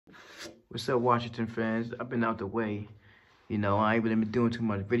What's up, Washington fans? I've been out the way. I ain't really been doing too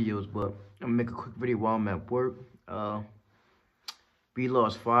much videos, but I'm gonna make a quick video while I'm at work. We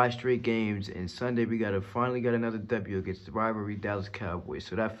lost 5 straight games, and Sunday we finally got another W against the rivalry Dallas Cowboys.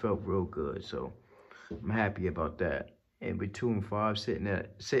 So that felt real good. So I'm happy about that. And we're 2-5,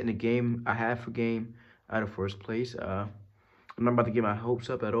 sitting a game, a half a game out of first place. I'm not about to get my hopes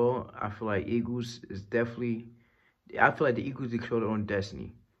up at all. I feel like the Eagles control their own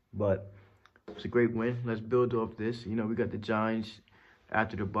destiny, but it's a great win. Let's build off this. We got the Giants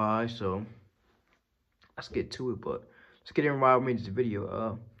after the bye, so let's get to it. But let's get in while we made this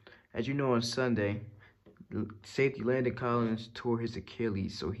video. As you know, on Sunday, safety Landon Collins tore his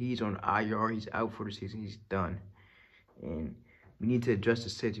Achilles, so he's on IR. He's out for the season. He's done, and we need to adjust the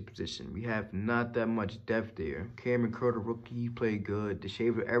safety position. We have not that much depth there. Cameron Curl, rookie, he played good.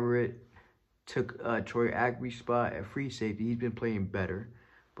 DeShaver Everett took Troy Agne's spot at free safety. He's been playing better,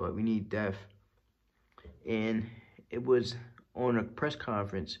 but we need depth. And it was on a press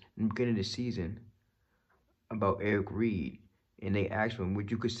conference in the beginning of the season about Eric Reid, and they asked him, would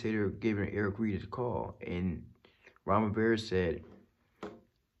you consider giving Eric Reid a call? And Ron Rivera said,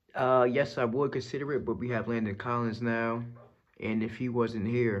 yes, I would consider it, but we have Landon Collins now, and if he wasn't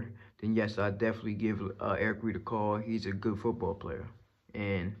here, then yes, I'd definitely give Eric Reid a call. He's a good football player.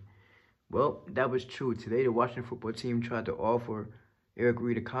 And, well, that was true. Today, the Washington football team tried to offer Eric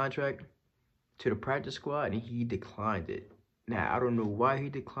Reid a contract to the practice squad, and he declined it. Now, I don't know why he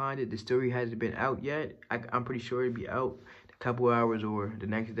declined it. The story hasn't been out yet. I'm pretty sure it'll be out in a couple hours or the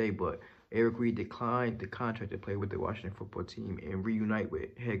next day, but Eric Reid declined the contract to play with the Washington football team and reunite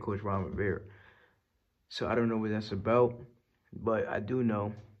with head coach Ron Rivera. So I don't know what that's about, but I do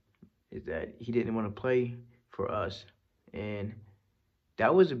know is that he didn't want to play for us. And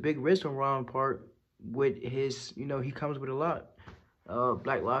that was a big risk on Ron's part with his, he comes with a lot.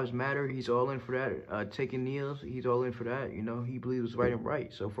 Black Lives Matter, he's all in for that. Taking kneels, he's all in for that. He believes right and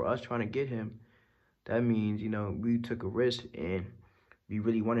right. So for us trying to get him, that means, we took a risk and we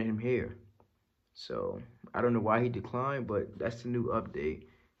really wanted him here. So I don't know why he declined, but that's the new update.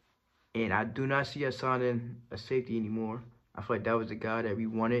 And I do not see us signing a safety anymore. I feel like that was the guy that we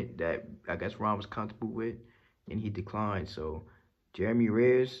wanted, that I guess Ron was comfortable with, and he declined. So Jeremy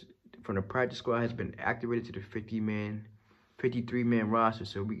Reyes from the practice squad has been activated to the 53-man roster,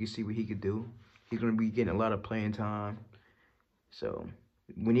 so we can see what he could do. He's going to be getting a lot of playing time. So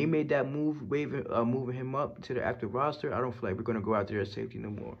when he made that move, moving him up to the active roster, I don't feel like we're going to go out there as safety no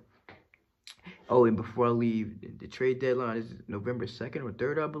more. Oh, and before I leave, the trade deadline is November 2nd or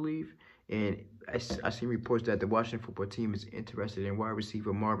 3rd, I believe. And I seen reports that the Washington football team is interested in wide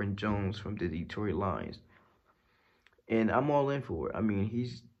receiver Marvin Jones from the Detroit Lions. And I'm all in for it. I mean,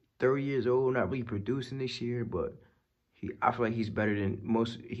 he's 30 years old, not really producing this year, but I feel like he's better than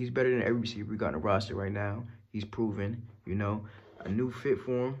every receiver we got on the roster right now. He's proven, a new fit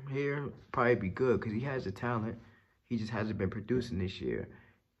for him here probably be good because he has the talent. He just hasn't been producing this year.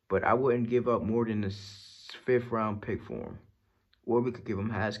 But I wouldn't give up more than a 5th-round pick for him. Or we could give him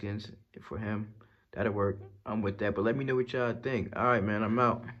Haskins for him. That'll work. I'm with that. But let me know what y'all think. All right, man, I'm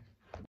out.